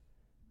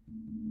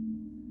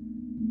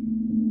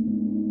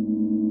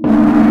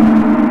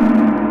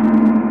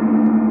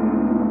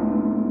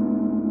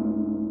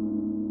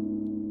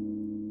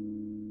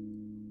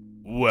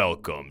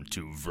Welcome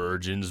to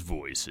Virgin's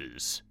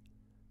Voices.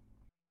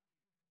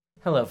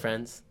 Hello,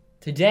 friends.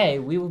 Today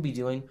we will be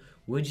doing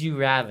Would You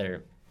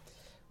Rather.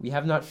 We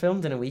have not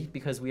filmed in a week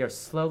because we are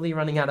slowly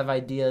running out of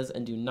ideas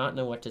and do not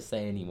know what to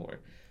say anymore.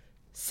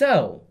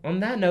 So, on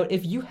that note,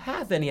 if you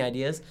have any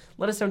ideas,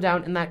 let us know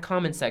down in that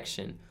comment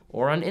section,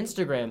 or on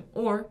Instagram,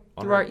 or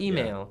through our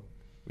email.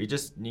 We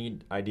just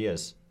need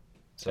ideas.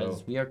 Because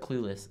So we are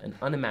clueless and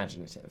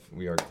unimaginative.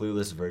 we are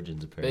clueless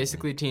virgins, apparently.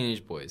 Basically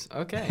teenage boys.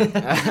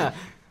 Okay.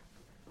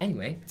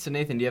 Anyway, So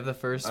Nathan, do you have the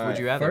first All Would right,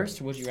 You Rather?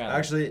 first, would you rather?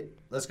 Actually,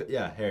 let's go.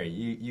 Yeah, Harry,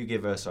 you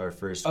give us our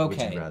first Would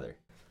Okay. You Rather.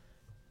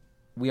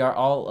 We are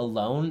all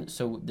alone,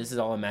 so this is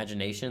all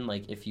imagination.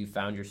 Like, if you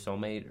found your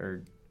soulmate,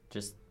 or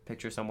just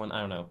picture someone, I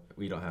don't know.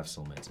 We don't have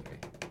soulmates, okay?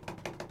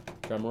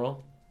 Drum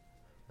roll.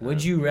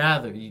 Would you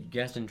rather, you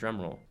guessed in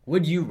drum roll,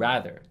 would you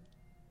rather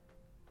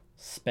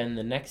spend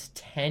the next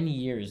 10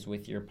 years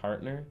with your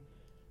partner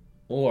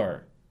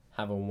or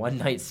have a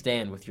one-night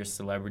stand with your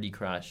celebrity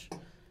crush?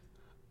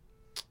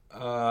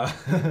 I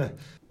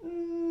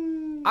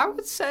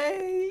would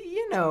say,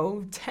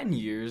 10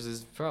 years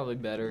is probably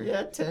better.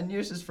 Yeah, 10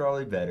 years is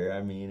probably better.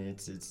 I mean,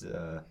 it's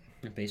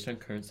Based on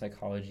current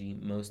psychology,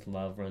 most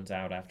love runs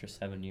out after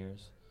 7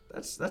 years.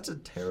 that's a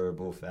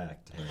terrible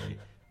fact, Harry.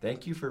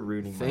 Thank you for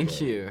ruining my Thank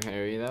day. you,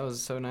 Harry. That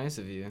was so nice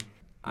of you.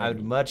 I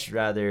would much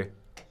rather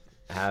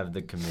have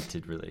the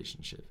committed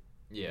relationship.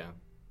 Yeah,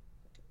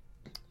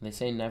 They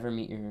say never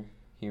meet your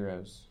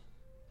heroes,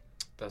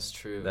 that's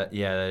true. That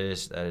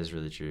is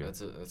really true.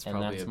 That's and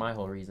probably that's my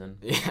whole reason.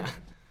 Yeah.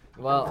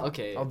 Well,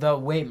 okay. Although,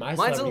 wait, my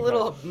Mine's a celebrity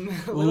little,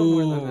 crush. a little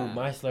more than Ooh, that.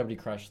 my celebrity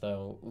crush,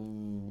 though.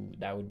 Ooh,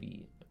 that would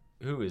be...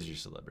 Who is your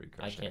celebrity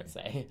I crush? can't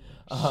say. Harry?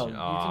 Um,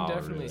 Oh,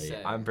 definitely really?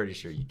 say. I'm pretty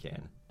sure you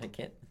can. I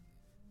can't...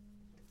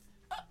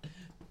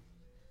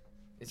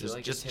 Is Just- it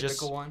like just- a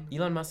typical one?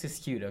 Elon Musk is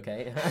cute,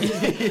 okay? I'm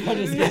just kidding.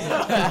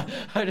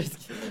 I'm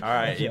just kidding. All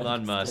right, I'm Elon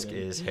just Musk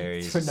kidding. is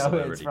Harry's No, it's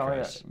celebrity probably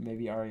crush.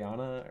 maybe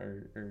Ariana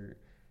or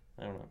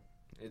I don't know.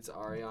 It's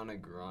Ariana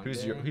Grande.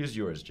 Who's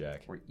yours,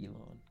 Jack? Or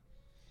Elon.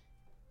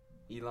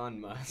 Elon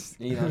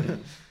Musk.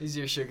 Elon. He's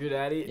your sugar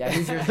daddy? Yeah,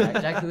 who's yours,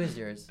 Jack? Jack, who is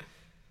yours?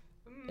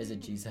 Is it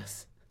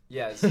Jesus?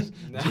 Yes.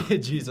 No.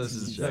 Jesus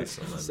is Jack's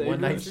Save celebrity. One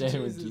it night for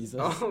stand with Jesus.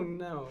 Oh,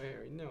 no,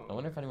 Harry, no. I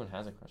wonder if anyone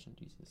has a crush on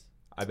Jesus.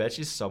 I bet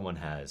you someone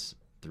has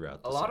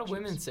throughout the A lot of sections.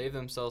 women save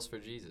themselves for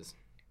Jesus.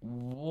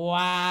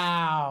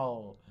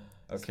 Wow.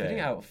 Spitting Okay.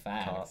 out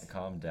facts.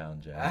 Calm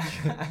down, Jack.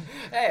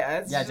 Hey,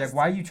 that's Yeah, just... Jack,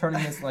 why are you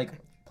turning this like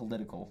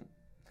political?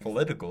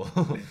 Political.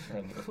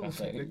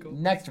 Political.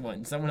 Next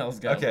one. Someone else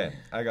go. Okay,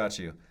 I got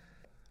you.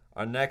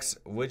 Our next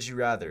Would You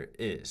Rather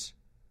is,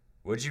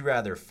 would you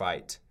rather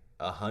fight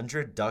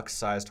 100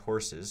 duck-sized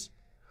horses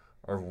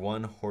or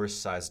one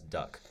horse-sized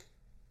duck?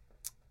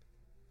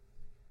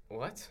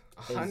 What?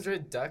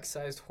 100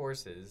 duck-sized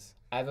horses.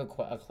 I have a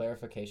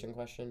clarification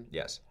question.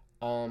 Yes.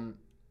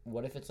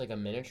 What if it's like a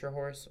miniature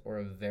horse or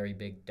a very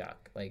big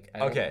duck? Like I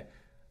don't Okay.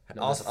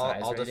 know I'll the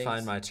size define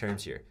ratings. my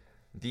terms here.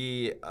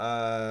 The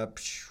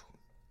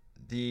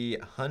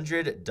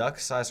 100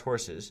 duck-sized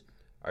horses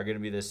are going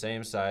to be the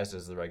same size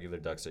as the regular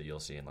ducks that you'll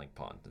see in like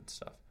ponds and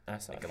stuff, I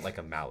saw it. like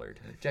a mallard.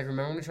 Jack,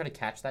 remember when we tried to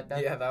catch that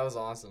duck? Yeah, that was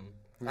awesome.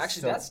 We're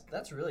Actually, so-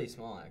 that's really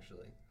small,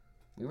 actually.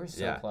 We were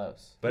so Yeah.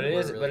 close. But We it were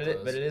is, really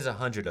close. but it is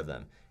 100 of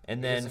them.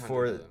 And It is then 100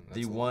 for of them.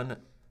 That's a lot.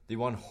 the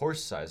one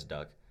horse-sized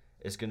duck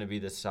is going to be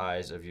the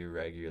size of your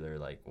regular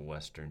like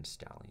Western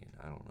stallion.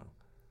 I don't know.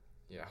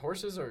 Yeah,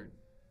 horses are...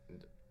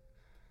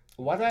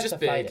 Why do I have Just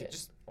to fight big, it?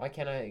 just- Why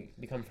can't I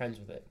become friends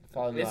with it?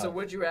 Fall in It's a love.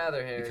 would you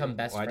rather, Harry. Become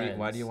best Why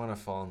friends. do you want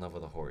to fall in love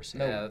with a horse?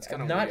 No, Yeah, that's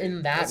kind of not weird.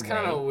 in that That's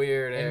kind of way.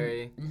 weird, And-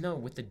 Harry. No,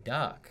 with the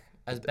duck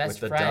as With best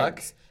the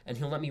friends, duck? and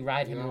he'll let me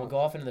ride him, and we'll go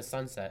off into the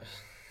sunset.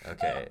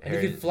 Okay. And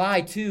he can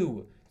fly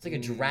too. It's like a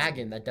Mm,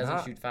 dragon that doesn't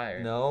not- shoot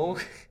fire. No.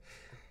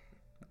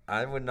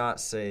 I would not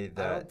say I don't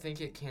that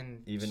think it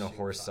can even a shoot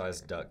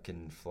horse-sized fire. duck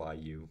can fly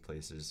you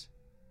places.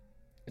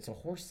 It's a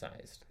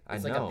horse-sized. I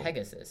It's like know. a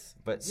Pegasus.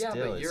 But Yeah,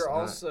 still, but it's you're not,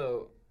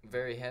 also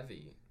very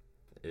heavy.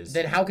 is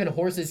Then how can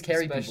horses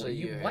carry Especially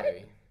people? you, What?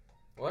 Harry.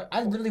 What?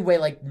 I literally weigh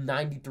like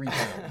 93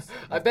 pounds.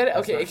 I bet That's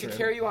okay, not it could true.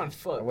 carry you on I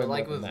foot, weigh but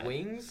like more than with that.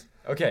 wings.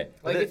 okay.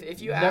 Like but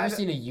if you You've never add,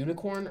 seen a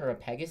unicorn or a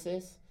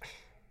Pegasus?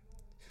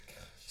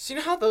 so you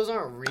know how those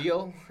aren't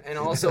real, and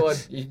also a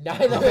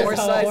Neither is a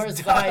horse-sized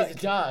horse-sized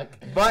duck.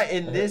 But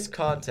in this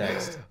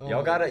context, Oh y'all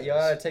my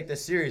gotta take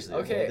this seriously.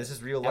 Okay. This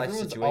is real life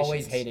Everyone's situations.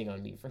 always hating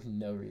on me for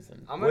no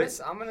reason. I'm What-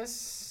 gonna.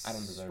 I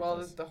don't deserve well,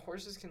 this. the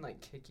horses can like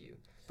kick you,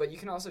 but you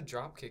can also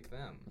drop kick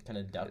them. Can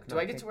a duck? Do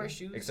not I get kick to wear me?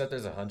 shoes? Except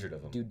there's 100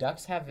 of them. Do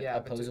ducks have Yeah,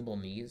 but do- opposable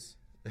knees?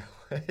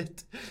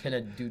 What? Can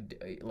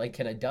a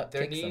can a duck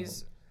Their kick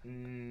knees.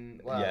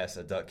 Well, Yes,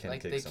 a duck can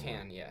like kick they someone.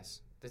 can.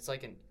 Yes, it's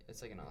like an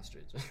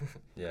ostrich.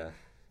 Yeah.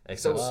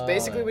 So Except,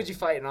 basically, Oh. would you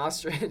fight an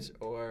ostrich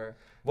or?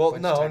 well, bunch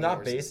of no, tiny not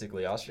horses.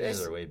 basically. Ostriches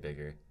Yes. are way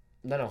bigger.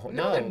 No, they're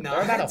they're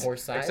not. about a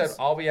horse size. Except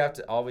oh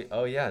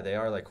yeah, they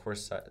are like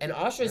horse size. And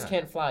ostriches Yeah.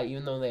 can't fly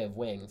even though they have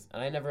wings,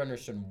 and I never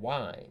understood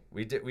why.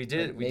 We did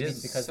Maybe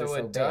it's because So they're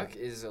a so duck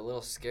big. is a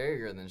little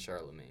scarier than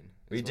Charlemagne.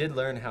 we did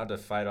learn how to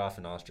fight off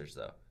an ostrich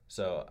though.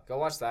 So Go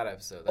watch that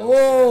episode. That was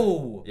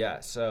Oh, yeah,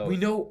 so we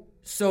know.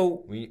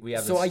 So we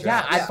have so this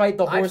yeah, strat. I'd fight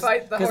the horse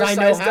I'd fight the because I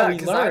know horse-sized how duck we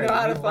 'cause I learn. know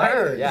how to We fight it.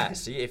 learn. Yeah,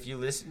 see, if you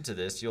listen to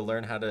this, you'll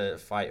learn how to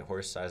fight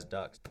horse-sized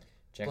ducks.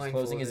 Jack's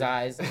closing his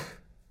eyes.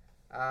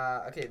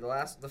 Okay,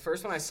 the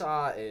first one I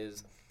saw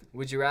is,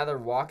 would you rather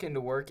walk into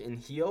work in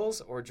heels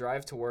or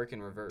drive to work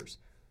in reverse?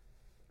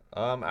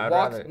 I'd walk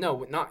rather.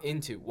 no, not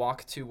into.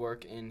 Walk to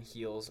work in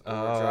heels or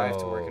drive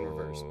to work in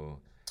reverse. Oh.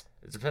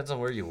 It depends on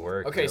where you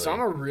work. Okay, so I'm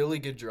really. a really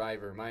good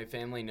driver. My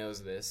family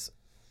knows this.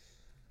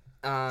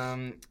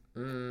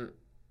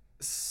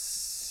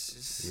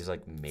 He's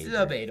like major.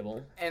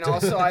 Debatable. And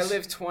also, I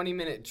live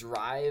 20-minute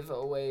drive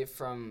away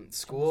from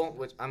school,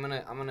 which I'm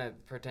gonna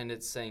pretend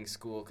it's saying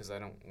school because I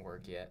don't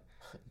work yet.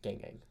 Gang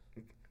gang.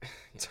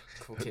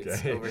 Cool kids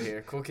Okay. over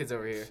here. Cool kids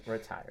over here.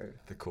 Retired.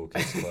 The cool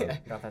kids club.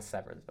 Got that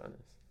severance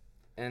bonus.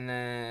 And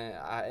then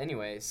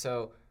anyway,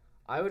 so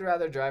I would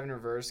rather drive in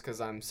reverse because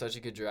I'm such a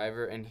good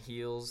driver, and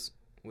heels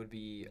would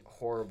be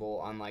horrible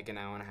on like an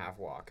hour and a half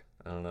walk.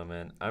 I don't know,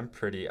 man. I'm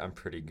pretty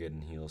good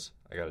in heels.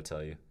 I gotta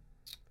tell you,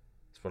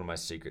 it's one of my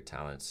secret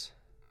talents.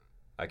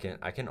 I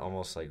can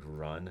almost like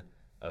run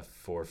a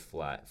 4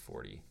 flat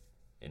 40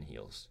 in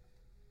heels.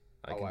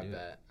 I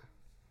bet.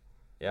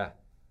 Yeah,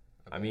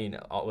 I mean,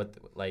 with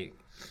like,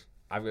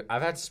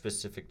 I've had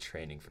specific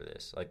training for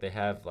this. Like they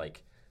have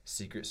like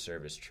Secret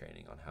Service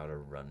training on how to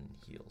run in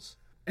heels.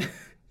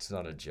 It's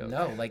not a joke.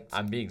 No, like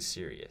I'm being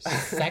serious.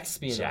 sex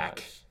espionage.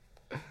 Jack.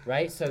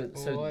 Right? So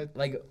What?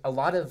 like a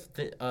lot of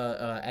the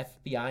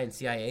FBI and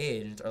CIA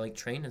agents are like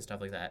trained in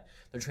stuff like that.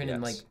 They're trained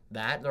in like Yes.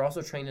 that. They're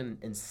also trained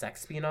in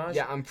sex espionage.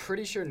 Yeah, I'm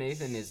pretty sure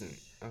Nathan isn't.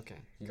 Okay,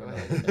 You go don't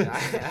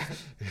ahead.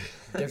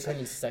 They're trained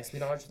in sex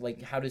espionage,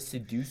 like how to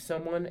seduce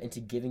someone into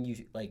giving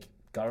you like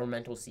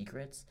governmental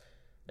secrets.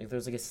 Like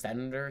there's like a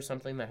senator or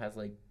something that has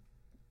like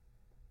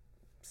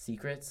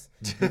secrets.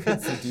 You can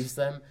seduce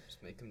them.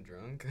 Just make him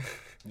drunk.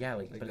 Yeah,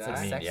 like, Like but it's that? like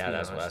I mean, sex yeah,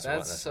 that's espionage. what-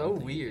 That's so one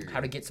thing. weird. How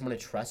to get someone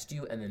to trust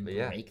you and then But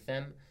yeah. break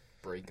them.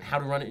 break him? How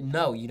to run it.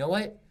 No, you know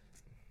what?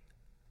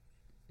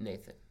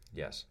 Nathan,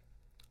 Yes.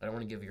 I don't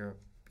want to give your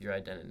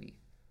identity.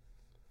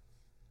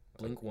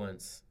 Blink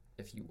once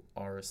if you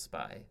are a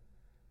spy,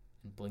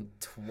 and blink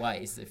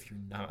twice if you're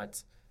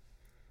not.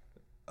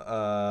 He's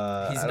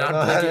I not don't know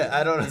how blinking. to,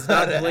 I don't know He's how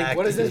not to blink- act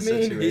what does in this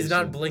this mean? He's not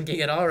situation.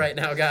 blinking at all right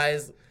now,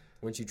 guys.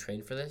 Weren't you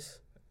trained for this?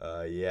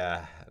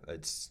 Yeah,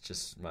 it's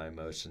just my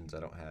emotions. I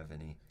don't have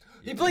any.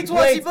 He blinked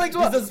once. He blinked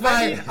He's once. a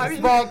spy.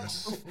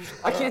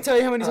 I can't tell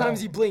you how many times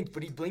he blinked,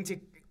 but he blinked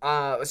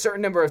a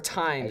certain number of A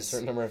times,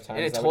 certain number of times.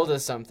 and it That told would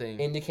us something.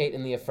 indicate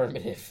in the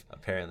affirmative.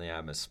 Apparently,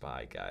 I'm a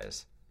spy,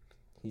 guys.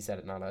 He said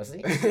it, not us.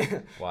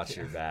 Watch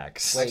your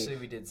backs. Wait. Actually,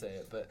 we did say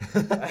it, but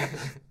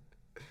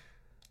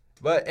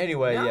But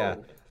anyway, yeah,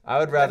 No, I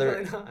would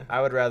rather definitely not.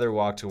 I would rather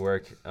walk to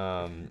work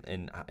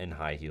in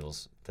high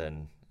heels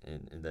than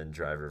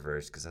drive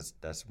reverse because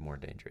that's more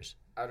dangerous.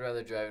 I'd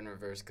rather drive in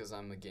reverse because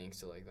I'm a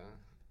gangster like that.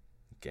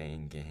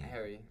 Gang.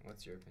 Harry,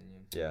 what's your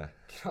opinion? Yeah.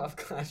 Get off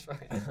Clash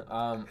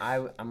Royale.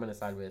 I'm gonna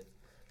side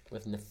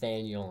with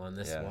Nathaniel on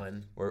this Yeah.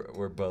 one.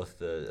 We're both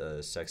the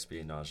sex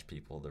espionage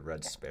people, the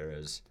Red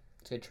Sparrows.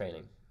 It's good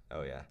training.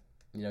 Oh yeah.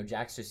 You know,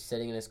 Jack's just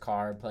sitting in his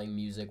car playing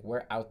music.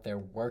 We're out there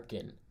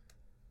working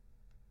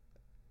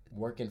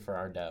for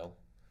our dough.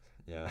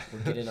 Yeah. We're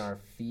getting our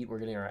feet. We're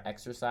getting our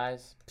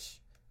exercise. Psh,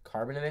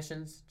 carbon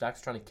emissions.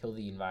 Jack's trying to kill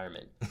the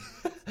environment.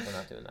 We're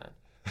not doing that.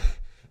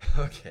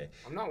 Okay.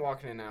 I'm not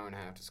walking an hour and a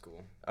half to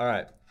school. All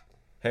right.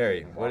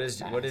 Harry, Walk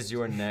what is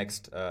your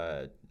next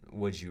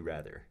would you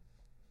rather?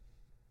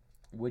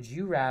 Would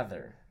you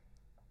rather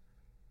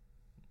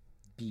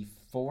be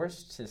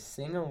forced to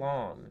sing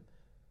along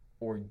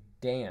or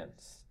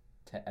dance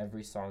to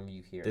every song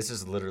you hear? This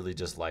is literally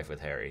just life with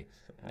Harry.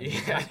 I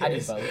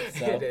did both.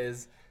 So. It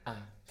is.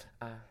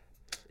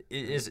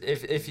 It is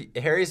if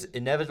Harry's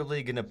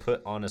inevitably gonna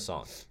put on a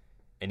song,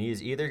 and he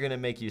is either gonna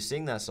make you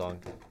sing that song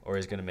or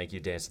he's gonna make you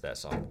dance to that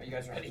song. Are you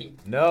guys ready?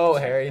 No,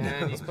 Harry, no.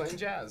 And he's playing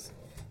jazz.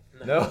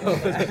 No,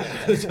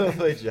 don't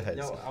play jazz.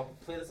 No, I'll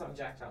play the song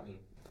Jack taught me.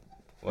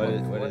 What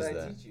is What is did I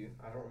that? teach you?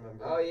 I don't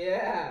remember. Oh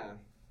yeah.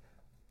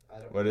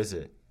 What is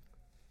it?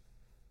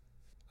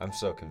 I'm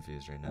so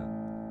confused right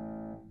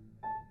now.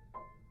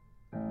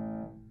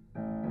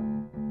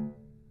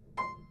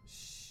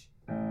 Shh.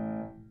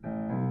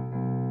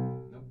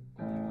 Nope.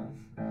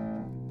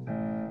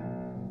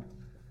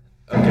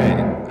 Okay.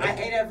 I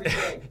hate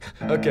everything.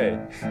 Okay.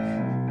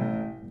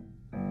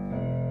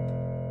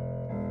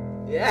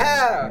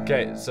 Yeah.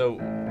 Okay. So,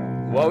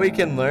 what we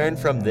can learn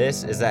from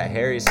this is that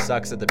Harry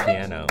sucks at the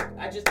piano.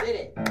 I just did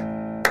it.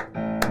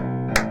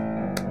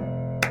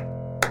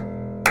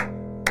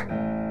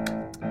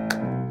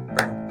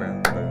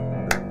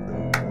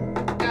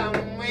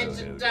 Come with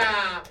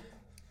the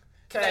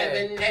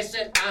Okay.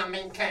 definition, I'm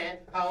in can't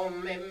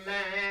hold me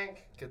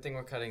back. Good thing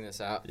we're cutting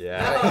this out.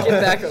 Yeah. Get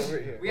back over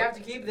here. We have to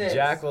keep this.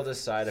 Jack will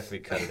decide if we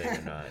cut it in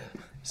or not.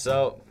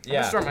 So, I'm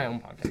gonna start yeah. my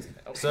own podcast.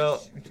 So,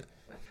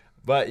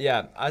 but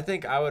yeah, I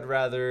think I would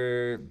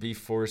rather be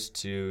forced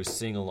to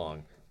sing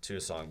along to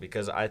a song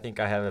because I think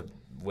I have a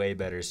way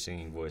better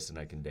singing voice than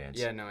I can dance.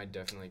 Yeah, no, I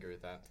definitely agree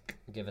with that.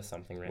 Give us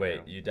something right Wait,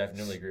 now. you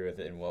definitely agree with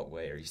it in what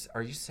way?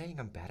 Are you saying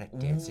I'm bad at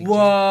dancing? Whoa!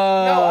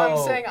 No,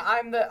 I'm saying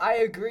I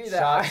agree that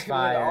Shots I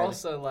fired. would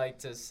also like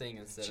to sing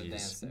instead of Jeez.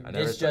 dance. I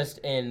never It's just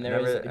in. There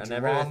is I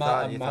never drama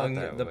thought you thought among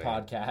that the way.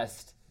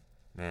 podcast.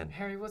 Man,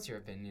 Harry, what's your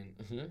opinion?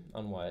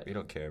 On what? we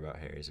don't care about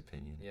Harry's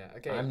opinion. Yeah,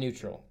 okay. I'm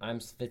neutral. I'm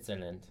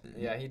Switzerland.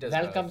 Yeah, he does.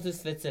 Welcome both. to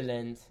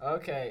Switzerland.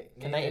 Okay.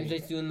 Can I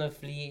introduce you in the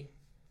flea?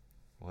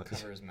 What?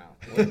 Cover his mouth.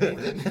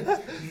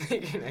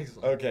 Make your next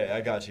one. Okay,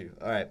 I got you.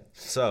 All right.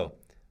 So,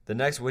 the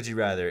next would you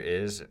rather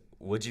is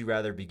would you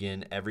rather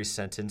begin every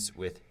sentence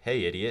with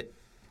 "Hey idiot,"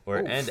 or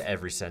Oof. end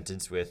every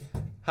sentence with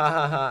 "Ha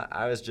ha ha,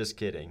 I was just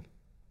kidding."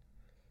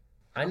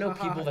 I know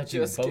people that do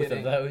Just both kidding.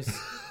 of those.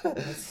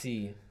 Let's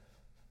see.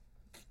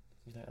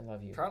 I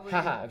love you. Probably-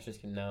 Haha, I was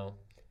just kidding. No.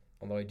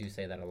 Although I do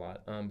say that a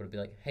lot. But it'd be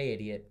like, hey,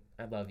 idiot,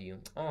 I love you.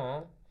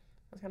 Aw,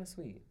 that's kind of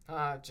sweet.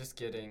 Just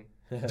kidding.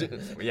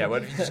 Yeah,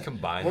 what if you just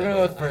combine We're them?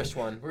 going to go with first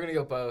one. We're gonna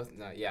go both.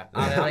 No, yeah.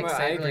 And I like I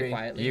say it really agree.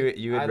 quietly.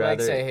 You would I'd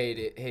rather like say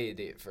hey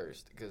idiot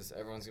first because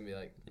everyone's gonna be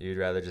like, you'd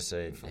rather just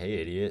say "Hey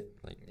idiot,"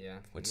 like yeah.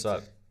 "What's me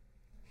up?" too.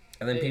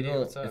 And then Hey, idiot, people,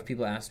 what's up? if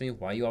people ask me,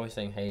 why are you always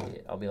saying hey,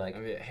 idiot? I'll be like,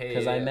 I'd be like, hey.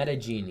 because I idiot. met a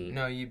genie.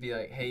 No, you'd be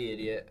like, hey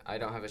idiot, I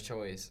don't have a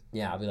choice.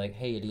 Yeah, I'll be like,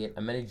 hey, idiot, I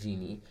met a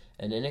genie.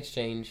 And in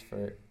exchange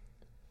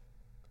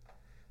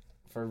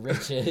for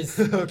riches.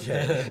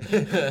 Okay.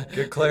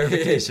 Good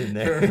clarification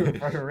there.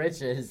 for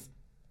riches.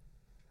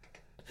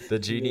 The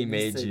genie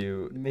made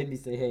You you made me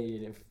say hey,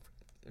 idiot.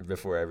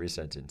 before every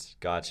sentence.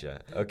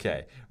 Gotcha.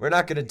 Okay. We're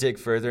not going to dig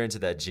further into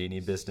that genie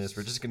business.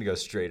 We're just going to go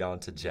straight on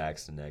to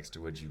Jack's next.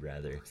 Would you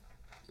rather?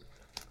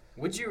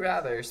 Would you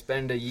rather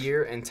spend a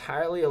year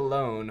entirely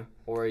alone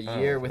or a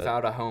year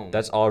without a home?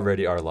 That's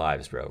already our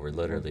lives, bro. We're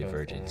literally Both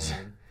virgins.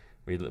 alone.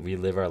 We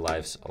live our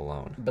lives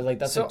alone. But like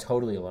that's So, like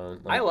totally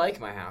alone. I Like, like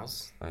my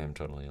house I am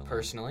totally alone.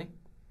 personally.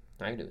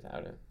 I can do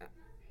without it.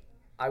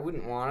 I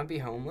wouldn't want to be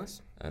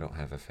homeless. I don't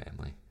have a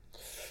family.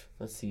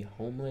 Let's see,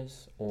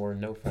 homeless or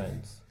no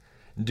friends.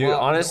 Dude, Well,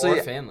 honestly,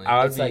 or family. I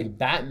would It's be like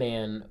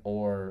Batman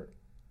or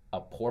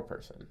a poor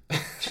person.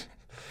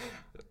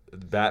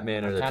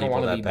 Batman I or the kinda people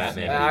wanna that be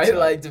Batman Batman. beats I'd up.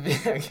 like to be.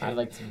 Okay. I'd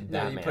like to be No, you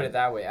Batman. put it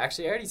that way.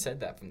 Actually, I already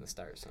said that from the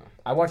start. So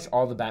I watched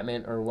all the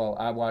Batman,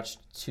 I watched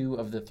 2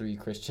 of the 3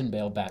 Christian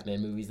Bale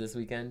Batman movies this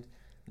weekend.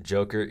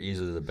 Joker,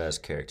 easily the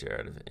best character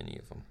out of any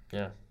of them.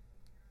 Yeah.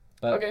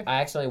 But Okay.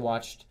 I actually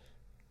watched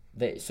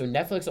so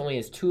Netflix only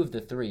has 2 of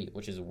the 3,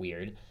 which is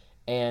weird.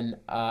 And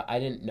I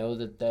didn't know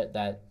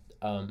that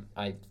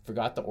I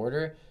forgot the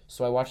order,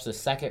 so I watched the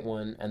second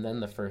one and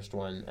then the first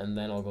one, and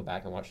then I'll go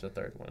back and watch the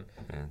third one.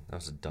 Man, that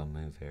was a dumb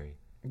move, Harry.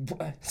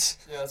 What?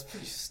 yeah, that's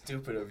pretty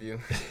stupid of you.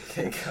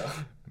 Okay, go.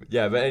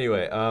 Yeah, but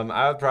anyway,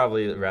 I would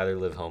probably rather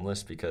live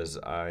homeless because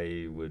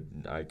I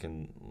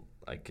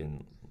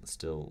can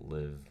still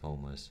live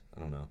homeless.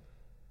 I don't know.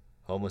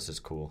 Homeless is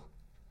cool.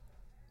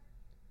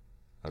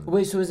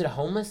 Wait, so is it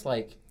homeless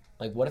like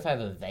what if I have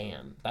a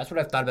van? That's what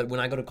I've thought about. When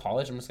I go to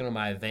college, I'm just gonna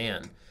buy a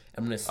van.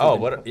 I'm gonna sleep Oh,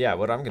 in- what I'm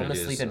I'm gonna gonna do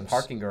sleep is in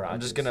parking garages. I'm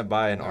just gonna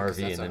buy an No, 'cause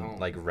RV that's and at then home.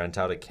 like rent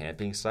out a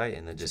camping site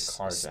and then just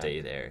carjack. stay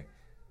there.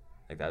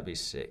 Like that'd be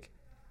sick.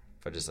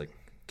 If I just like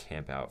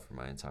camp out for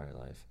my entire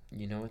life.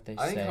 You know what they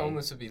I say? think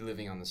homeless would be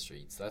living on the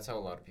streets. That's how a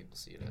lot of people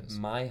see it as.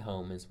 My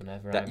home is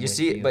whenever That I'm you with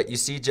see, you. but you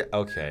see,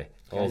 okay,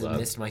 You hold guys up.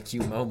 missed my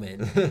cute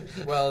moment.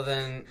 Well,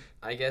 then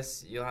I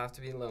guess you'll have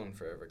to be alone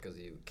forever because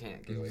you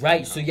can't get away. from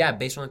Right. your So home. yeah,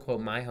 based on the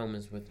quote, my home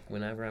is with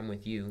whenever I'm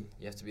with you.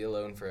 You have to be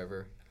alone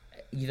forever.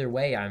 Either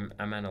way, I'm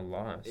at a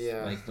loss.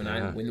 Yeah. Like when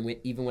Yeah.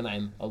 even when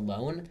I'm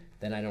alone,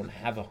 then I don't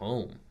have a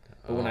home.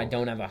 But when I Oh.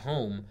 don't have a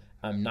home,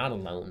 I'm not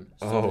alone.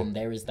 So Oh. then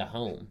there is the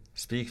home.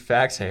 Speak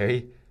facts,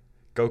 Harry.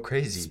 Go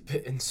crazy,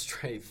 Spitting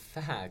straight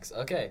facts.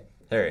 Okay.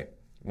 Harry.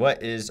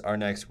 What is our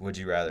next? Would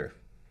you rather?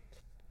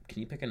 Can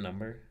you pick a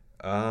number?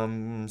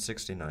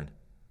 69.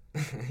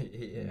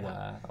 yeah.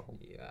 Wow.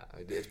 Yeah.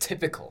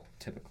 Typical.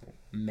 Typical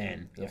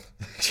men. Ugh.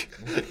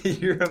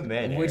 You're a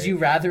man. Would Harry. you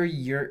rather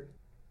your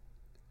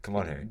Come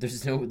on, Harry.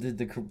 there's no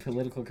the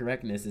political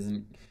correctness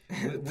isn't.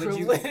 Would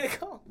you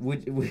Political. oh,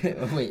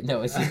 wait,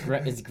 no, it's just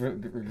Grammatical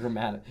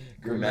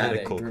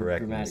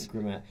correctness.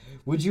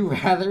 Would you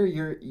rather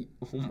your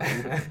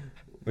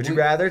Would you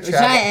rather Hey,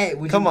 travel?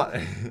 would Come you-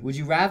 on. Would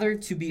you rather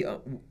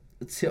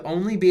to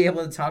only be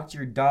able to talk to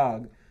your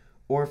dog,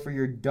 or for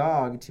your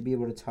dog to be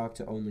able to talk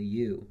to only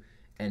you,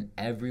 and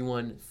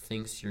everyone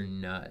thinks you're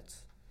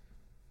nuts?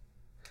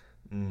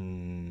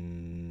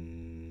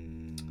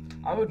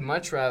 I would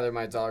much rather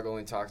my dog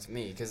only talk to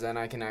me because then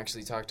I can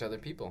actually talk to other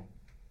people.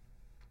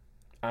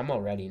 I'm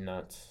already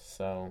nuts,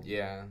 so.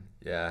 Yeah.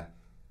 Yeah.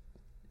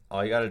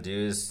 All you gotta do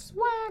is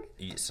Swag.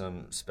 eat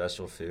some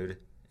special food,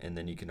 and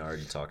then you can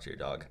already talk to your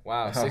dog.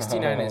 Wow.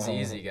 69 is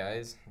easy,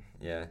 guys.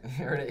 Yeah. You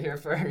heard it here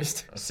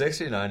first.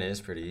 69 is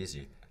pretty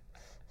easy.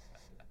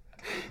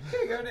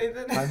 Here you go,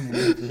 Nathan. I'm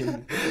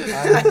leaving.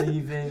 I'm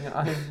leaving.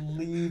 I'm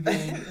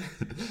leaving.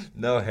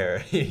 No,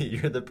 Harry,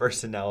 you're the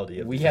personality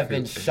of We the have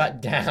been group.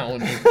 shut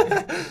down.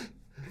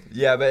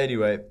 Yeah, but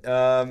anyway,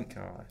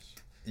 Gosh.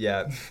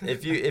 yeah,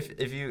 if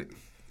you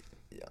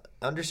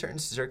under certain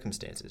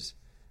circumstances,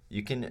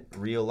 you can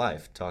real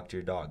life talk to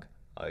your dog.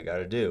 All you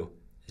gotta do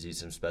is eat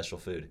some special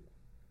food.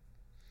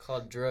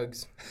 Called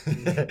drugs.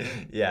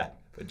 Yeah,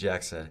 what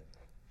Jack said.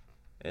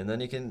 And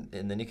then you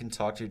can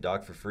talk to your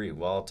dog for free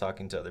while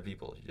talking to other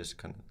people. You just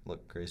kind of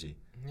look crazy.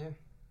 Yeah.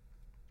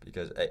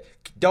 Because hey,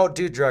 don't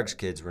do drugs,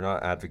 kids. We're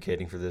not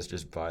advocating for this.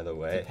 Just by the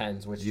way,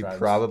 Depends which you drugs.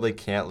 probably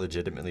can't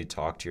legitimately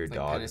talk to your Like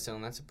dog.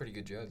 penicillin, that's a pretty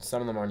good drug. Some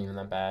of them aren't even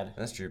that bad.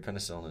 That's true.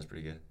 Penicillin is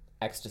pretty good.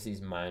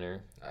 Ecstasy's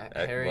minor.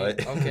 Harry,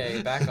 what?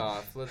 okay, back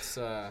off. Let's,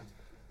 You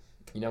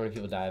know how many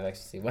people die of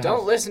ecstasy? Well,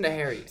 don't listen to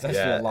Harry. It's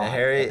actually a lot.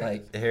 Harry. but,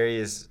 like, Harry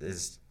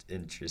is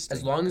interesting.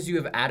 as long as you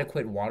have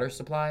adequate water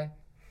supply,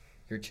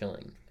 you're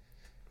chilling.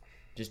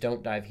 Just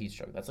don't die of heat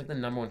stroke. That's like the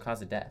number one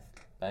cause of death.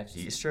 By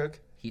ecstasy. Heat stroke.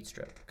 Heat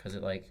stroke, because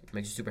it like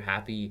makes you super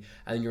happy,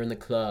 and then you're in the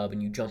club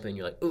and you jump in,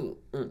 you're like, ooh,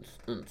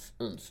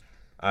 unce.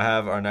 I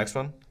have our next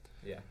one.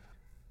 Yeah.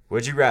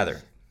 Would you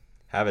rather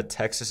have a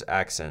Texas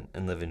accent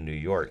and live in New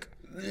York?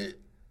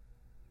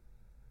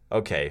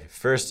 Okay,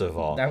 first of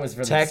all, That was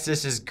for the-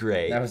 Texas is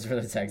great. That was for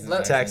the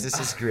Texas. Texas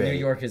is great. New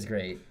York is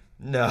great.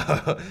 No.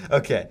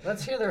 Okay.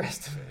 Let's hear the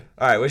rest of it.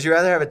 All right. Would you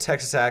rather have a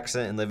Texas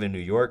accent and live in New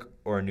York,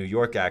 or a New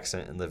York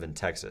accent and live in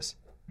Texas?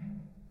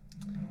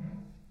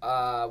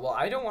 Well,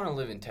 I don't want to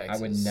live in Texas.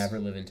 I would never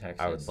live in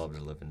Texas. I would love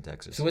to live in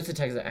Texas. So what's the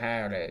Texas?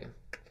 Howdy.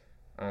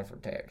 I'm from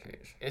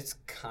Texas. It's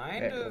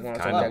kind Yeah, of... well,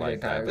 Kind well, of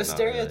like that. The but not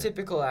really.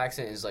 stereotypical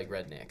accent is like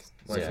redneck.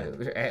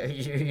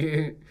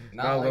 Yeah.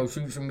 Not I'll go like-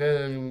 shoot some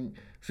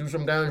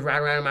guns right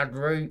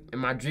around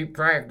my Jeep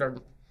tractor.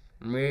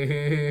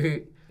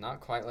 Not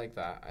quite like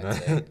that, I'd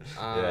say.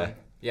 Yeah.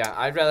 Yeah,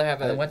 I'd rather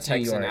have a What's New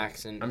Texan York?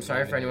 accent. I'm and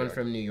sorry live for in New anyone York.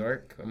 from New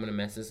York. I'm gonna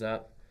mess this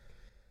up.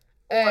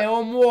 Hey,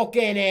 I'm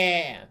walking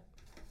here.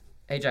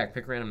 Hey Jack,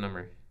 pick a random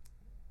number.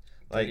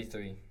 Like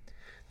 33.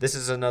 this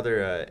is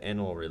another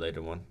animal related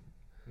one.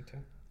 Okay.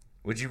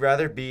 Would you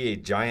rather be a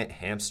giant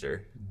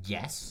hamster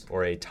Yes.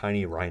 or a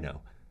tiny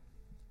rhino?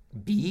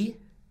 B.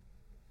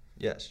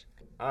 Yes.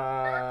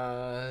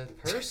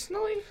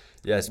 Personally?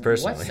 Yes,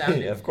 personally.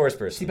 sounded- Of course, See,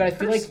 personally. but I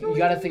feel like you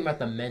gotta think about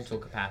the mental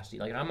capacity.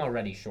 Like I'm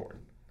already short.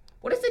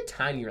 What is a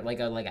tiny, like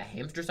a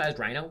hamster-sized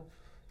rhino,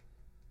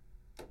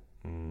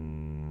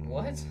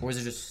 What? or is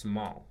it just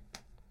small?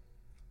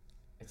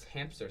 It's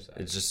hamster size.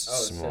 It's just oh,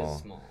 small. It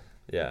says small.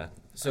 Yeah.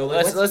 So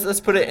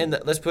Let's put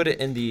it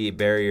in the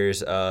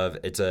barriers of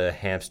it's a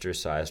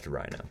hamster-sized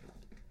rhino.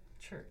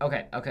 Sure.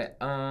 Okay.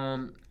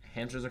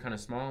 Hamsters are kind of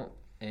small,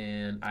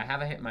 and I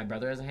have my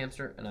brother has a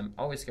hamster, and I'm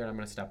always scared I'm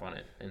gonna step on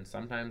it. And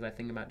sometimes I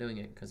think about doing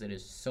it because it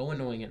is so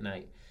annoying at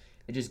night.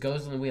 It just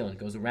goes on the wheel and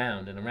goes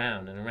around and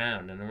around and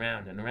around and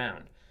around and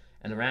around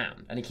and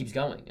around, and it keeps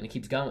going and it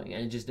keeps going,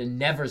 and it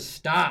never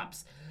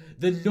stops.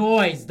 The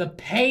noise, the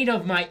pain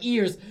of my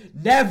ears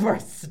never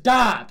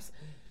stops.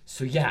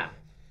 So yeah,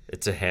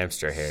 It's a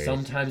hamster, Harry.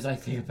 sometimes I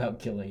think about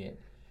killing it.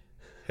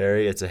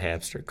 Harry, it's a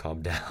hamster.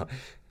 Calm down.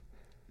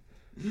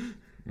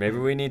 Maybe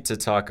we need to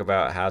talk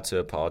about how to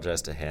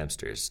apologize to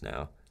hamsters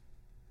now.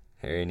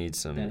 Harry needs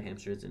some. That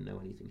hamster doesn't know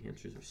anything.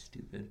 Hamsters are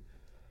stupid.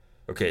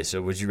 Okay,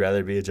 so would you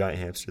rather be a giant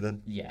hamster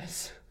then?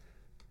 Yes.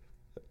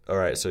 All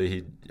right, so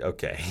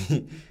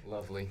okay.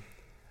 Lovely.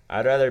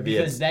 I'd rather be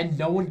Because then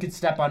no one could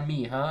step on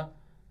me, huh?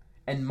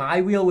 And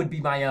my wheel would be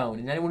my own.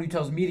 And anyone who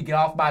tells me to get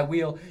off my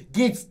wheel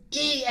gets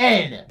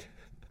eaten.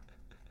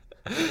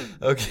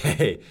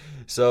 Okay,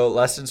 so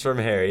lessons from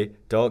Harry: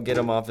 don't get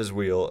him off his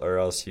wheel, or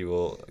else he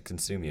will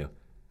consume you.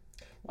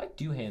 Why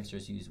do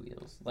hamsters use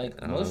wheels? Like,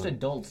 I don't most know.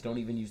 adults don't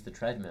even use the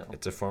treadmill.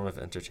 It's a form of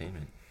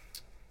entertainment.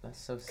 That's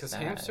so sad. Because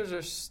hamsters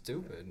are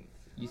stupid.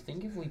 You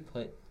think if we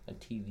put a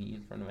TV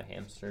in front of a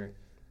hamster,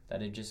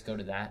 that it'd just go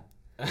to that?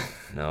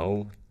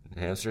 No,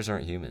 hamsters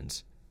aren't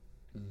humans.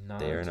 Not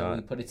They are until we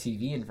not. put a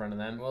TV in front of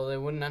them. Well, they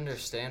wouldn't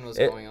understand what's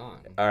It- going on.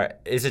 All right,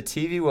 is a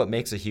TV what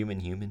makes a human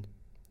human?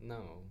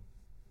 No.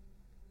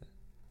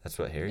 It's That's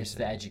what Harry the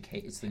said.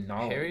 it's the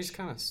knowledge. Harry's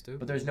kind of stupid.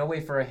 But there's no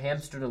way for a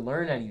hamster to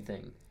learn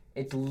anything.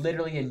 It's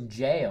literally in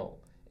jail.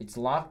 It's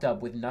locked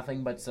up with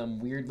nothing but some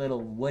weird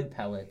little wood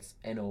pellets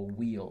and a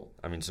wheel.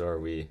 I mean, so are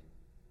we.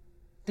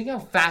 Think how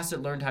fast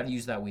it learned how to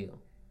use that wheel.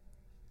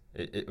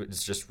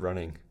 It's just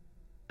running.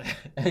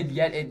 And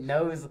yet it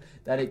knows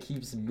that it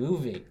keeps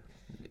moving.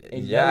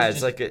 It Yeah,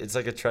 knows it's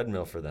like a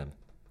treadmill for them.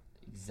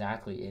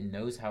 Exactly. It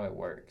knows how it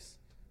works.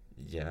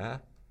 Yeah.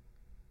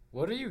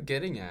 What are you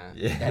getting at?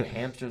 That Yeah.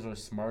 hamsters are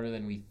smarter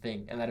than we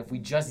think. And that if we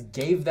just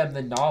gave them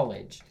the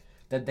knowledge,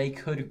 that they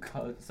could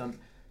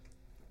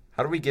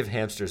How do we give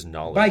hamsters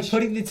knowledge? by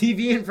putting the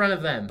TV in front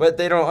of them. But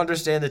they don't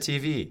understand the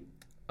TV.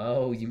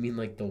 Oh, you mean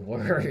like the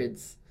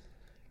words?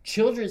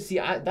 Children, see,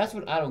 that's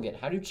what I don't get.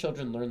 How do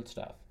children learn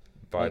stuff?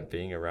 By Like-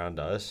 being around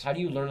us. How do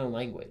you learn a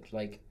language?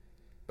 Like,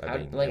 By how,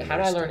 being how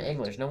do I learn immersed in it.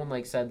 English? No one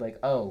like said like,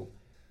 oh,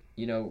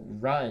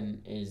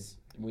 run is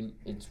when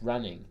it's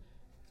running.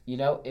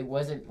 It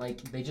wasn't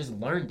like they just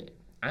learned it.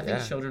 I think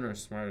Yeah. children are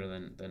smarter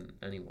than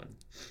anyone.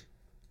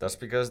 That's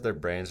because their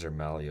brains are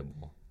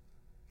malleable.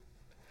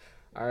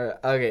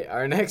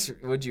 Our next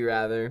would you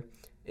rather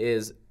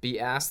is be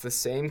asked the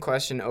same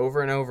question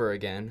over and over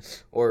again,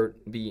 or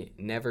be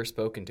never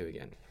spoken to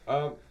again.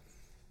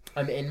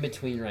 I'm in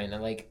between right now.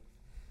 Like,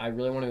 I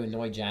really want to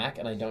annoy Jack,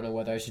 and I don't know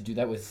whether I should do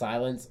that with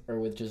silence or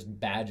with just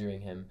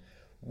badgering him.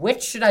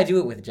 Which should I do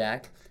it with,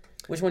 Jack?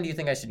 Which one do you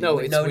think I should do? No,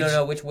 Wait, it's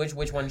no. which-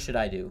 Which one should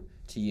I do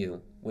to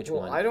you? Which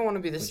Well, one? I don't want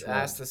to be Which one?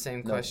 asked the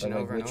same No, question but,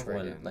 like, over and which over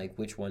one? again. Like,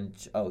 which one?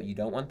 Oh, you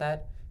don't want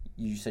that?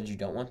 You said you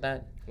don't want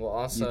that? Well,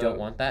 also, You don't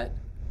want that?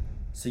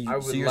 So I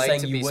would you're like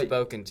saying to you be would,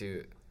 spoken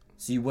to.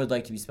 So you would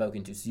like to be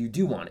spoken to. So you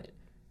do want it.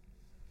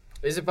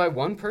 Is it by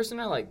one person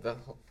or like the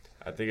whole?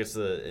 I think it's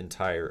the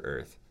entire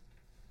Earth.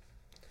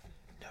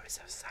 Notice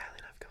how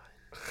silent I've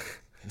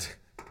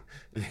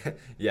gone.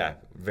 Yeah,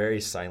 very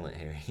silent,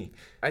 Harry.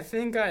 I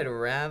think I'd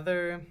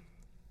rather.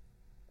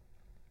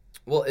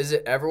 Well, is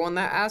it everyone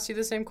that asks you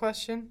the same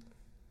question?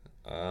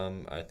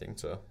 I think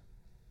so.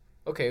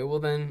 Okay, well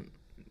then,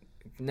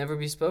 never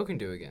be spoken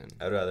to again.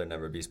 I'd rather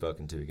never be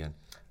spoken to again.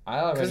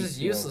 Because it's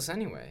useless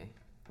anyway.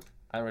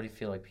 I already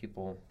feel like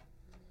people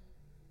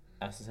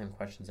ask the same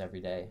questions every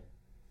day.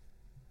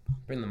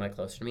 Bring the mic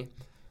closer to me.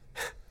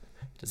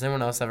 Does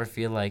anyone else ever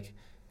feel like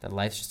that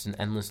life's just an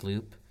endless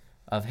loop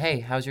of, hey,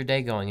 how's your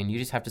day going? And you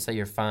just have to say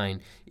you're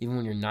fine, even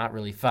when you're not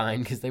really fine,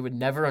 because they would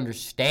never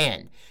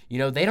understand. You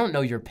know, they don't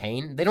know your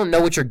pain. They don't know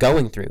what you're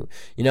going through.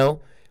 You know,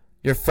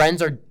 your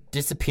friends are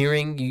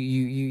disappearing.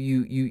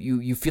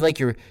 You feel like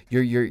you're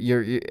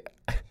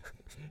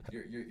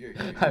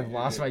I've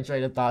lost my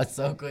train of thought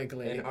so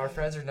quickly. And our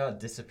friends are not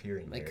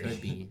disappearing. They Harry.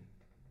 could be.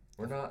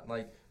 We're not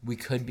like. We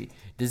could be.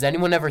 Does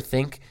anyone ever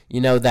think,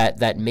 you know,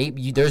 that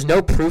maybe there's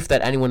no proof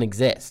that anyone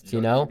exists,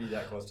 you know?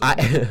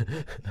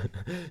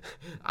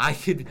 I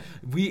could,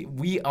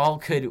 we all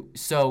could,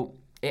 so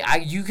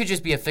you could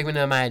just be a figment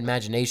of my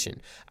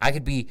imagination. I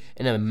could be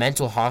in a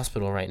mental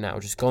hospital right now,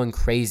 just going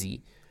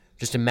crazy,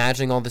 just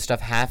imagining all this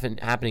stuff happening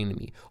to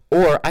me.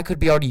 Or I could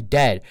be already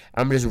dead.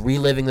 I'm just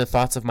reliving the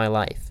thoughts of my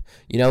life.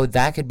 You know,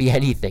 that could be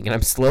anything. And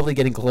I'm slowly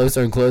getting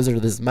closer and closer to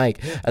this mic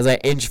as I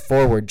inch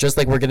forward, just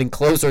like we're getting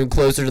closer and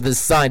closer to the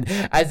sun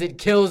as it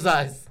kills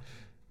us.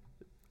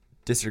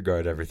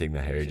 Disregard everything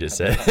that Harry just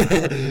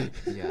said.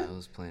 Yeah, I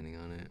was planning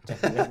on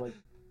it.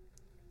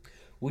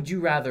 Would you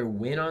rather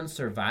win on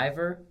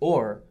Survivor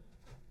or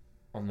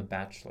on The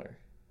Bachelor?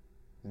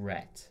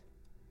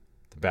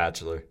 The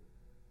Bachelor.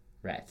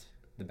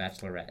 The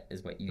Bachelorette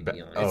is what you'd The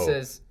be on. Oh. It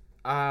says,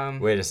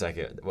 Wait a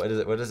second. What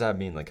does that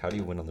mean? Like, how do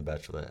you win on The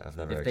Bachelorette? I've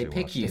never If actually they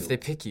pick watched you. it. if they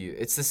pick you,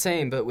 it's the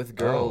same, but with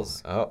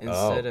girls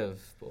instead of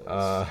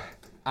boys.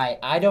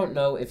 I don't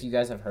know if you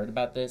guys have heard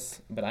about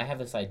this, but I have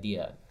this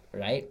idea,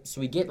 right? So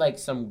we get like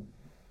some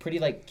pretty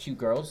like cute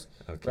girls,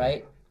 Okay.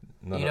 right?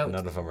 None, you know,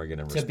 none of them are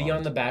gonna To respond. be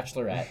on The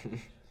Bachelorette,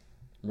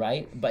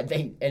 right? But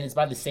it's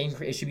by the same.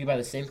 It should be by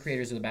the same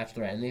creators of The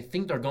Bachelorette, and they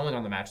think they're going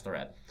on The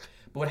Bachelorette.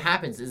 But what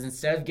happens is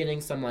instead of getting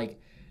some like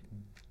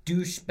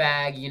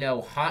douchebag, you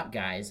know, hot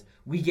guys,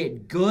 we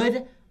get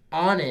good,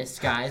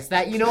 honest guys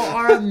that, you know,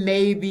 are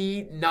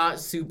maybe not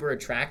super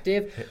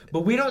attractive,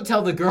 but we don't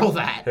tell the girl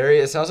that. Harry,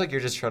 it sounds like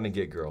you're just trying to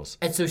get girls.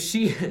 And so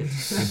she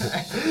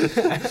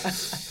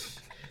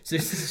so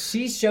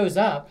she shows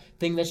up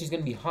thinking that she's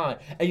going to be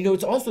hot. And, you know,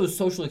 it's also a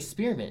social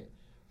experiment,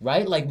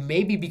 right? Like,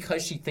 maybe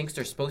because she thinks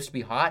they're supposed to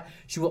be hot,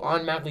 she will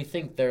automatically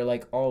think they're,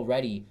 like,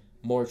 already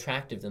more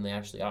attractive than they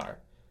actually are.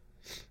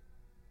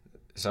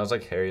 Sounds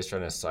like Harry's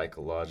trying to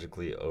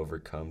psychologically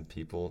overcome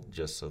people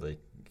just so they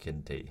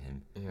can date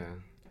him. Yeah.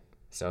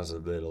 Sounds a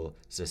little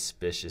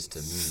suspicious to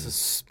me.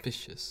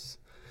 Suspicious.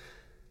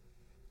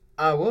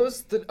 What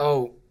was the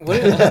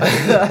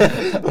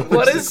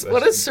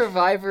what does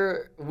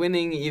Survivor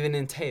winning even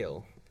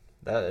entail?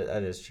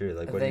 That is true.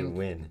 Like, I what do you think-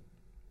 win?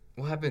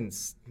 What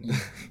happens? Do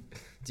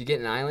you get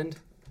an island?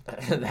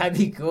 That'd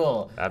be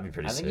cool. That'd be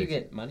pretty I sick. think you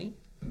get money.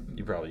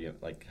 You probably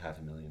get like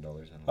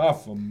 $500,000. I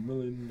don't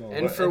know.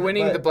 And But- for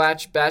winning but- the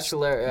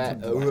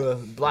Bachelorette,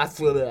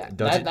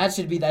 Don't That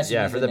should be you,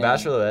 yeah, be for the the name.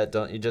 Bachelorette,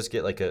 don't you just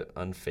get like an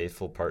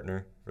unfaithful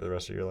partner for the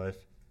rest of your life?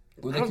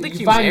 Well, I don't think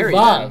you find marry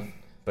love. them.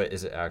 But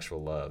is it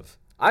actual love?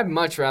 I'd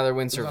much rather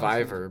win long as you-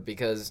 Survivor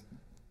because,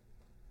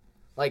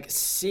 like,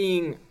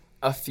 seeing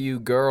a few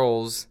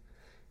girls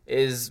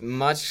is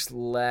much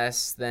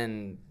less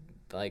than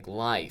like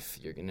life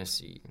you're gonna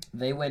see.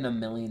 They win $1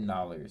 million.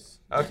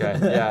 Okay,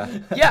 yeah.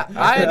 Yeah,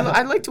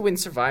 I'd like to win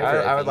Survivor.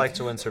 I would think. like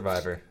to win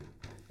Survivor.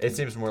 It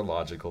seems more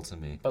logical to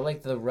me. But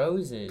like the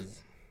roses,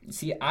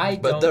 see,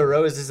 But the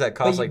roses that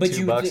cost like $2 at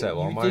You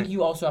Walmart. think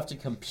you also have to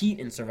compete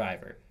in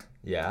Survivor?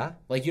 Yeah.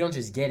 Like you don't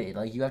just get it.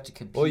 Like you have to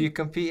compete. Well, you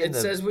compete in It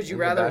the. says, would you in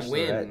the rather Bachelorette,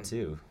 win?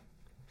 too?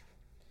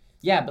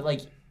 Yeah, but like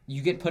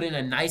you get put in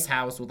a nice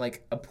house with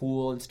like a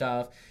pool and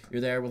stuff.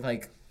 You're there with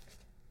like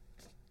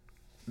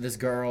this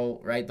girl,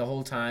 right? The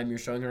whole time you're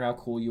showing her how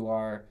cool you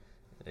are.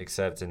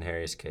 Except in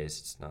Harry's case,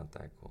 it's not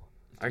that cool.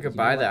 I could You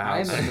buy know that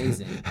what? house. I'm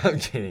amazing. I'm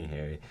kidding,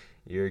 Harry.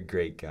 You're a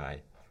great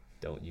guy.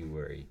 Don't you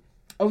worry.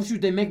 Oh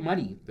shoot, they make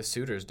money. The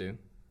suitors do.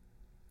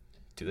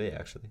 Do they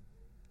actually?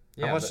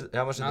 Yeah, how much? but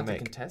How much did not they the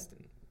make?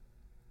 contestant.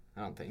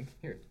 I don't think.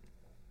 Here.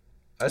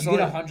 That's you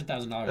only get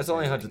 $100,000. that's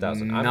only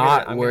 100,000.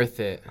 Not worth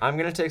it. I'm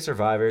gonna take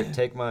Survivor,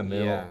 take my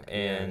meal, Yeah,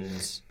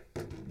 and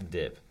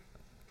dip.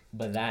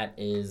 But that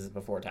is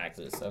before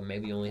taxes, so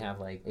maybe you only have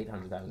like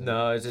 800,000.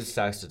 No, it's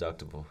tax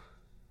deductible.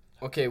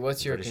 Okay,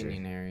 what's your Pretty sure.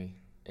 opinion, Harry?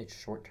 It's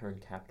short-term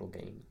capital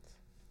gains.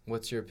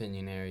 What's your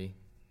opinion, Harry?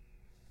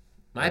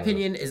 My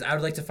opinion is I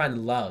would like to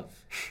find love.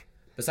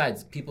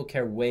 Besides, people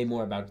care way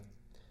more about,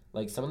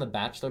 like, some of the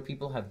Bachelor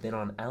people have been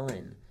on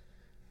Ellen.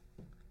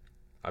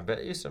 I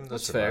bet you some of the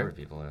That's Survivor fair.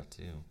 people have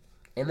too.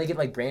 And they get,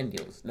 like, brand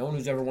deals. No one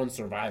who's ever won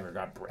Survivor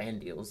got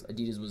brand deals.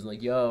 Adidas was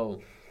like,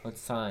 yo,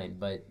 let's sign.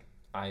 But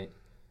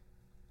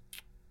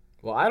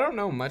Well, I don't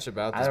know much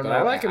about I this, don't but know.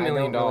 I like $1 I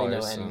million. don't really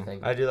know so.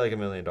 anything. I do like $1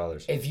 million.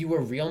 If you were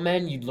real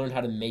men, you'd learn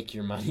how to make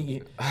your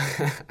money.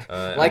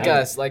 Like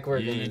I- us, like we're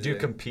you gonna do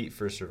compete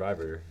for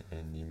Survivor,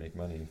 and you make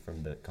money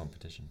from the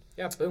competition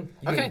Yeah, boom.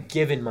 You Okay. get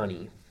given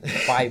money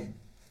by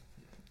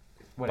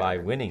by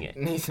winning it.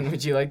 Nathan,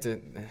 would you like to?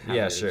 have Yeah,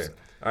 yours? sure.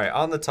 All right,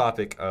 on the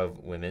topic of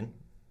women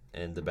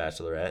and the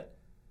Bachelorette,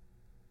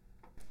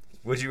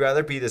 would you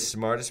rather be the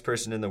smartest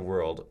person in the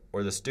world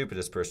or the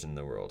stupidest person in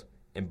the world?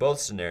 In both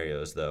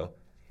scenarios, though,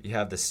 you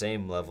have the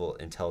same level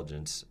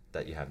intelligence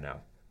that you have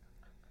now.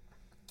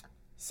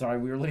 Sorry,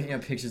 we were looking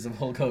at pictures of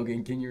Hulk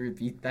Hogan. Can you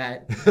repeat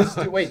that?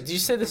 Wait, did you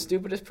say the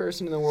stupidest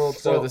person in the world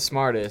So, or the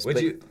smartest? Would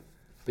but, you?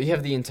 but you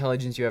have the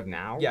intelligence you have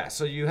now? Yeah.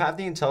 So you have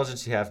the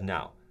intelligence you have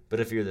now, but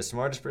if you're the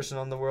smartest person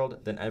on the world,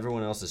 then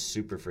everyone else is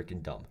super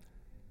freaking dumb.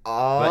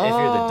 But if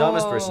you're the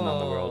dumbest person on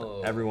the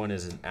world, everyone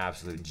is an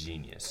absolute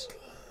genius.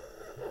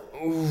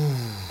 Ooh.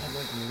 I'm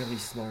like really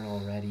smart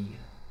already.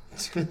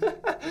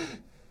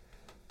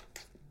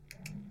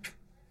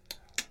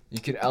 You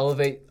could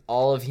elevate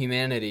all of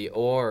humanity,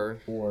 or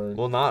Or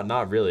Well,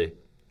 not really.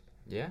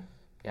 yeah,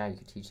 yeah, you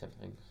could teach them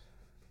things.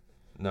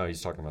 No,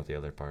 he's talking about the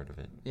other part of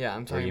it. yeah.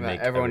 I'm Where talking you about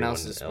make everyone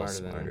else is smarter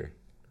than me. smarter.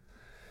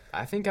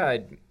 I think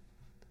I'd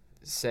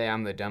say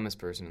I'm the dumbest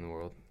person in the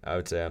world. I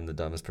would say I'm the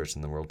dumbest person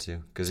in the world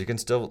too, because you can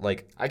still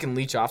like, I can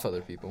leech off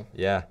other people.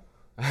 yeah.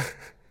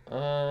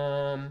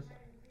 I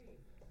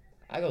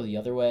go the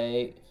other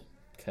way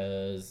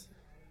because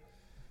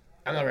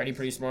I'm already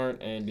pretty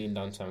smart and being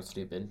dumb sounds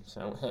stupid.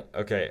 So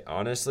Okay,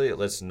 honestly,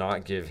 let's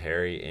not give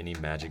Harry any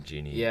magic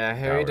genie. Yeah,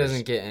 Harry powers.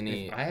 doesn't get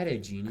any. if I had a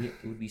genie, it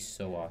would be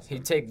so awesome.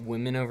 He'd take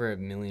women over $1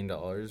 million. I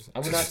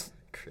would not.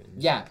 Cringe.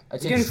 Yeah, I You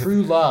take can-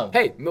 true love.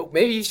 Hey,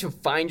 maybe you should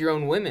find your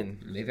own women,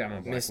 Maybe I'm a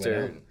Black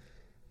Mister. Widow.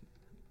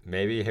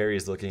 Maybe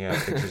Harry's looking at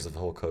pictures of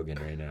Hulk Hogan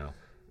right now.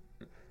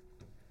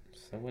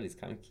 Somebody's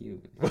kind of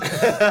cute.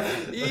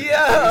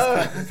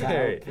 Yeah.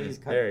 Harry, Please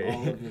cut Harry.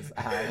 all of this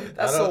out.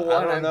 That's I don't- the one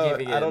I don't I'm know,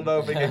 giving I don't in. know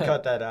if we can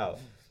cut that out.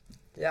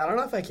 Yeah, I don't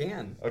know if I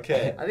can.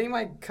 Okay. I think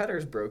my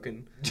cutter's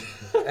broken.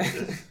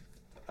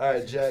 All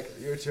right, Jack,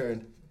 your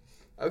turn.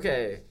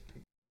 Okay.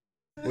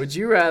 Would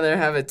you rather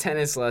have a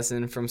tennis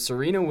lesson from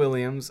Serena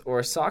Williams or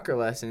a soccer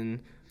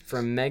lesson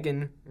from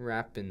Megan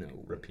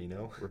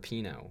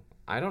Rapinoe?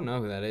 I don't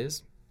know who that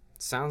is.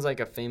 Sounds like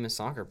a famous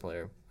soccer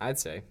player, I'd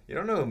say. You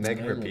don't know who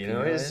Megan Megan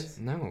Rapinoe Rapinoe is? is?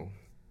 No.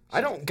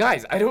 I don't,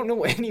 guys, I don't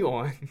know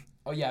anyone.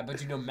 Oh yeah,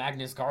 but you know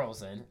Magnus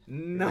Carlsen.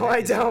 No,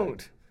 I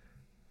don't.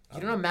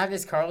 You don't know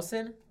Magnus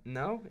Carlsen?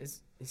 No?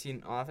 Is he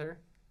an author?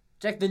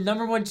 Jack, the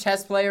 #1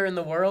 chess player in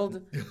the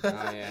world.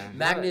 Oh, yeah.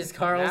 Magnus Now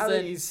Carlsen.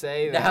 that you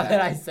say that. Now that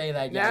I say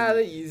that, yeah. Now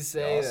that you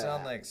say Y'all that.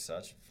 sound like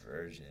such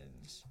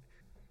virgins.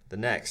 The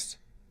next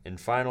and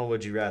final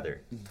would you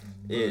rather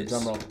is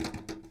Drum roll.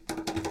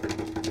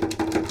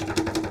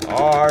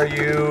 Are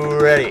you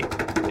ready?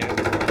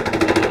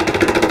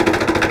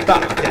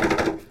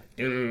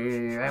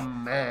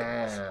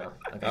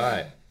 Okay. All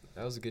right.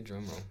 That was a good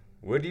drum roll.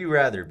 Would you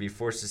rather be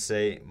forced to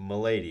say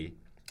 "milady"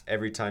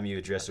 every time you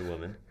address a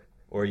woman,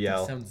 or That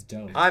yell sounds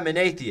dope. "I'm an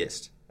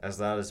atheist" as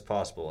loud as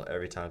possible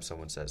every time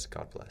someone says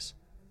 "God bless"?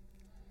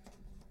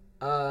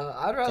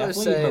 I'd rather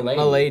Definitely say milady.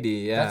 milady.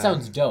 Yeah. That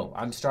sounds dope.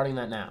 I'm starting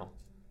that now.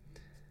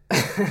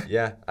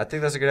 Yeah, I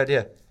think that's a good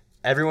idea.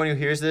 Everyone who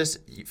hears this,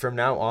 from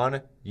now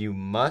on, you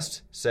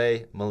must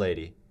say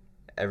 "milady"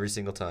 every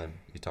single time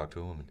you talk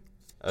to a woman.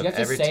 Do you have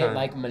to Every say time. it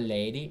like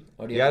milady?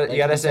 Or do You gotta, like, you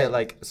gotta can say it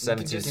like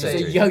 17th Do you say,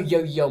 century. yo, yo,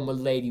 yo,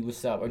 milady,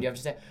 what's up? Or do you have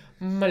to say,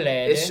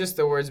 milady? It's just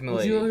the words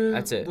milady.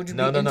 That's it. Would you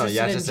No, be no, you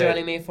have interested to in say it.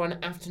 joining me for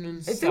an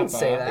afternoon supper? didn't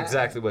say that.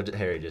 Exactly what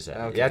Harry just said.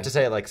 Okay. You have to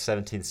say it like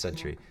 17th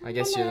century. I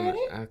guess you're the.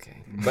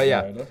 Okay. But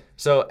yeah,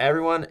 so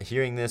everyone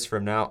hearing this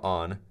from now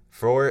on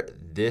for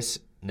this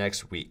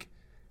next week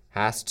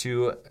has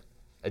to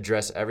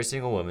address every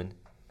single woman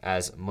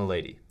as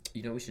milady.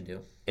 You know what we should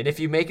do? And if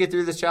you make it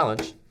through this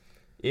challenge,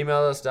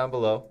 email us down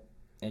below.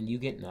 And you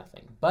get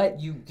nothing. But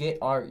you get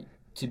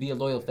to be a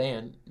loyal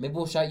fan. Maybe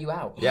we'll shout you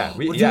out. Yeah,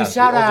 we'll do a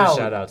shout we'll out. do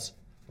shout outs.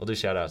 We'll do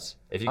shout outs.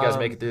 If you guys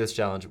make it through this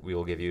challenge, we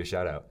will give you a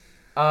shout out.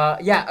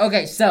 Yeah,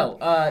 okay, so,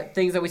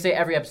 things that we say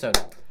every episode.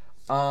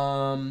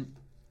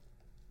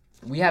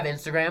 We have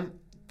Instagram.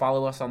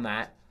 Follow us on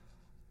that.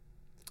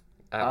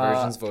 At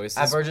Virgin's Voices.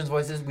 At Virgin's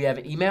Voices. We have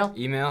an email.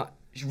 Email.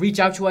 Reach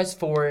out to us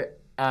for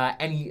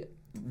any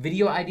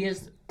video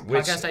ideas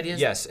podcast ideas?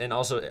 Yes, and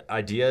also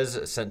ideas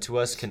sent to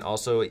us can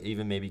also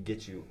even maybe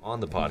get you on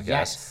the podcast.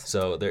 Yes.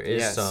 So there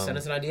is Yes. some. Send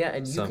us an idea,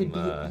 and you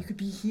could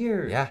be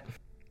here. Yeah.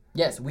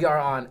 Yes, we are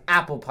on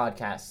Apple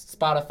Podcasts,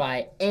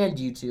 Spotify, and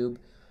YouTube.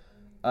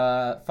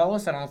 Follow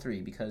us on all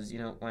three because,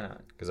 why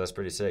not? Because that's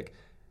pretty sick.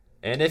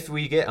 And if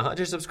we get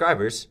 100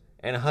 subscribers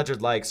and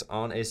 100 likes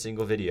on a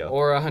single video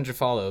Or 100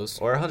 follows.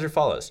 or 100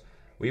 follows,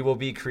 we will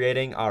be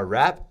creating our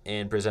rap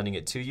and presenting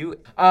it to you.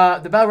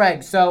 The bell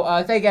rang. So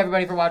thank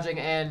everybody for watching.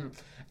 And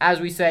as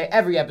we say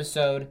every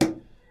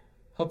episode,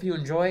 hope you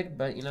enjoyed.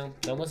 But,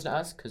 don't listen to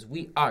us because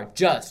we are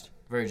just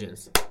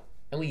virgins.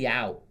 And we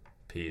out.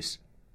 Peace.